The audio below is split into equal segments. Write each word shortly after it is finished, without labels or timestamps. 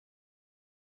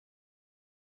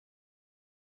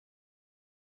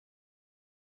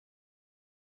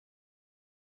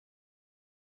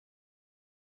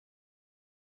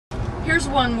Here's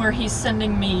one where he's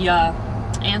sending me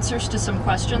answers to some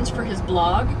questions for his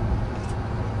blog.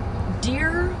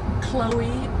 Dear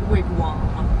Chloe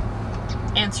Wigwam,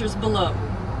 answers below.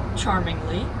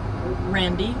 Charmingly,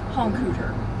 Randy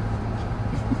Honkhooter.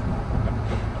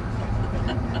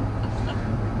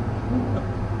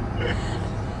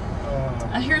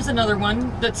 Here's another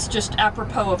one that's just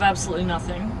apropos of absolutely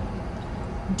nothing.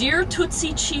 Dear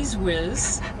Tootsie Cheese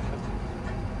Whiz,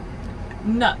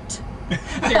 Nut.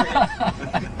 Period.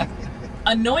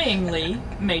 Annoyingly,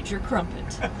 Major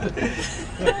Crumpet.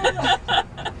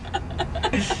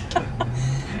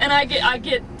 And I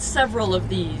get several of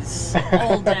these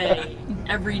all day,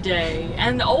 every day,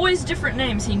 and always different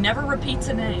names. He never repeats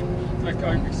a name.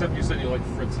 Except you said you like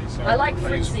Fritzy. So I like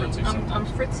Fritzy. I'm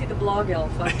Fritzy the blog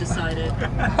elf, I've decided.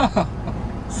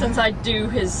 Since I do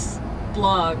his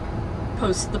blog,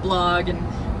 post the blog and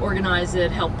organize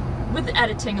it, help with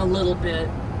editing a little bit.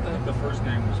 But the first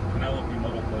name was Penelope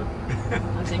Muddlefoot.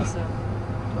 I think so.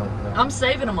 I'm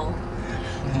saving them all.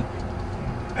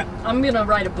 I'm gonna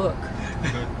write a book.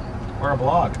 Or a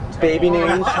blog. Baby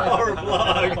names. Or a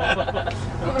blog.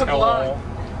 A blog.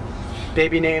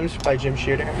 Baby names by Jim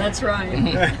Shooter. That's right.